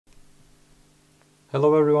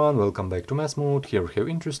Hello everyone, welcome back to mathsmood. Here we have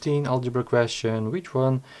interesting algebra question. Which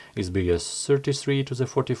one is biggest, 33 to the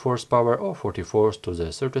 44th power or 44 to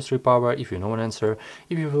the 33 power? If you know an answer,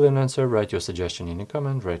 if you will an answer, write your suggestion in a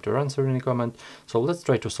comment, write your answer in a comment. So let's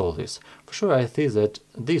try to solve this. For sure I see that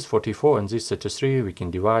this 44 and this 33 we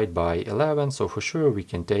can divide by 11, so for sure we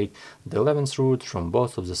can take the 11th root from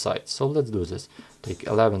both of the sides. So let's do this. Take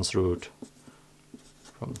 11th root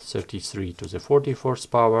from 33 to the 44th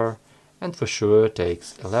power, and for sure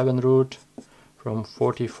takes 11 root from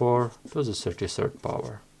 44 to the 33rd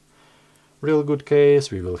power. Real good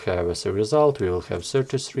case, we will have as a result, we will have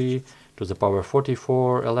 33 to the power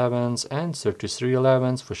 44 11ths and 33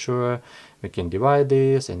 11ths. For sure we can divide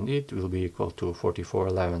this and it will be equal to 44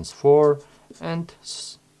 11ths 4 and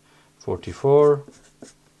 44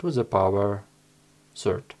 to the power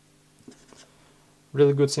third.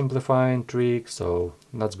 Really good simplifying trick, so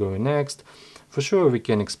let's go next. For sure we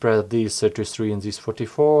can express this 33 and this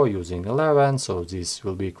 44 using 11, so this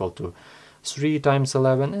will be equal to 3 times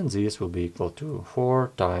 11 and this will be equal to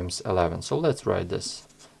 4 times 11. So let's write this.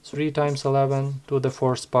 3 times 11 to the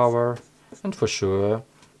 4th power, and for sure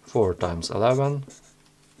 4 times 11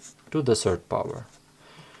 to the 3rd power.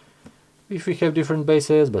 If we have different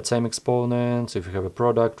bases but same exponents, if we have a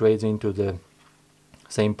product raising to the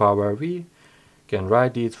same power, we can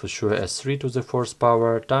write it for sure as 3 to the 4th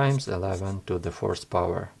power times 11 to the 4th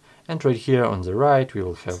power. And right here on the right we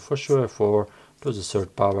will have for sure 4 to the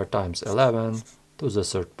 3rd power times 11 to the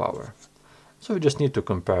 3rd power. So we just need to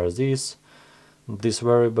compare these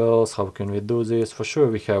variables. How can we do this? For sure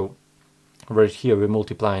we have right here we're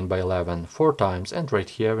multiplying by 11 4 times, and right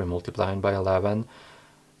here we're multiplying by 11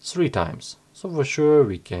 3 times. So for sure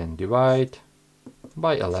we can divide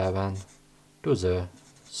by 11 to the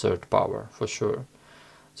 3rd power for sure.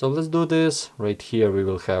 So let's do this. Right here we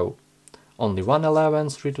will have only 1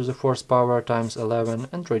 11th, 3 to the 4th power times 11,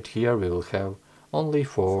 and right here we will have only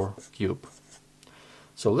 4 cube.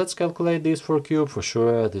 So let's calculate this 4 cube. For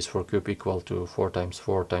sure this 4 cube equal to 4 times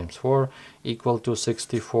 4 times 4 equal to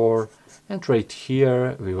 64, and right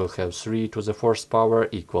here we will have 3 to the 4th power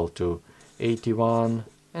equal to 81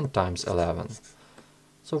 and times 11.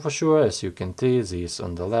 So for sure, as you can see, this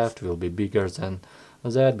on the left will be bigger than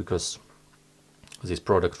that, because this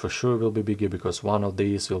product for sure will be bigger, because one of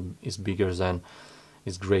these is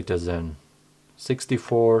greater than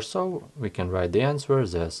 64. So we can write the answer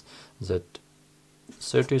as that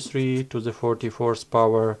 33 to the 44th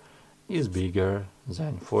power is bigger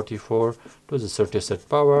than 44 to the 33rd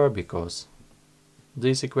power, because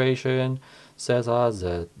this equation says us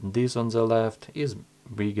that this on the left is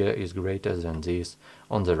greater than this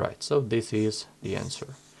on the right. So this is the answer.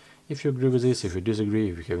 If you agree with this, if you disagree,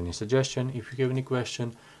 if you have any suggestion, if you have any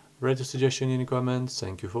question, write a suggestion in the comments.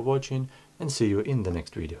 Thank you for watching and see you in the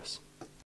next videos.